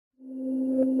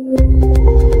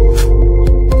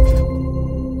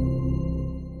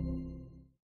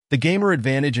The Gamer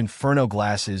Advantage Inferno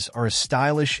glasses are a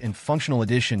stylish and functional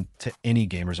addition to any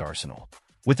gamer's arsenal.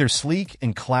 With their sleek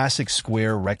and classic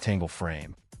square rectangle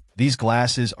frame, these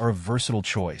glasses are a versatile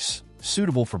choice,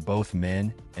 suitable for both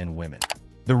men and women.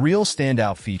 The real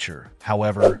standout feature,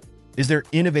 however, is their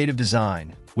innovative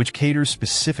design, which caters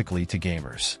specifically to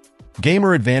gamers.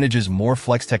 Gamer Advantage's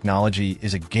MoreFlex technology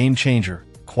is a game-changer,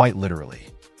 quite literally.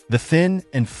 The thin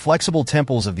and flexible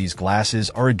temples of these glasses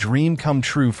are a dream come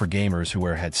true for gamers who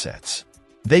wear headsets.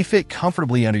 They fit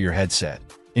comfortably under your headset,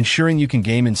 ensuring you can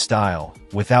game in style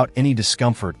without any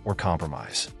discomfort or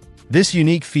compromise. This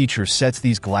unique feature sets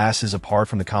these glasses apart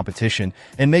from the competition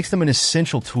and makes them an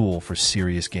essential tool for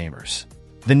serious gamers.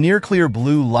 The near-clear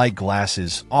blue light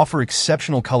glasses offer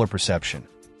exceptional color perception,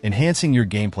 enhancing your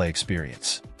gameplay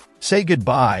experience. Say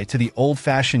goodbye to the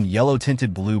old-fashioned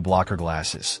yellow-tinted blue blocker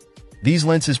glasses. These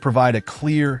lenses provide a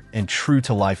clear and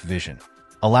true-to-life vision,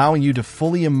 allowing you to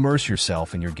fully immerse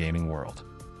yourself in your gaming world.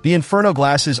 The Inferno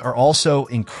glasses are also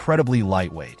incredibly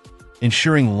lightweight,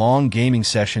 ensuring long gaming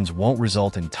sessions won't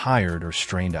result in tired or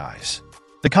strained eyes.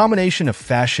 The combination of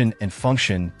fashion and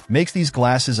function makes these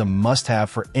glasses a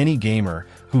must-have for any gamer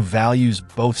who values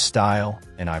both style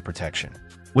and eye protection.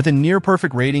 With a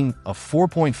near-perfect rating of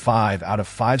 4.5 out of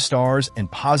 5 stars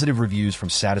and positive reviews from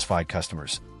satisfied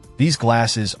customers, these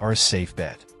glasses are a safe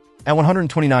bet. At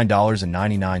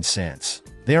 $129.99,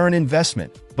 they are an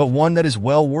investment, but one that is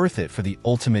well worth it for the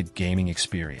ultimate gaming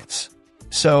experience.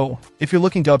 So, if you're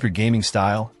looking to up your gaming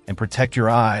style and protect your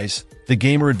eyes, the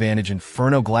Gamer Advantage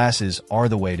Inferno glasses are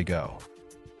the way to go.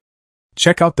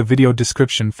 Check out the video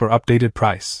description for updated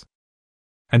price.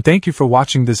 And thank you for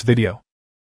watching this video.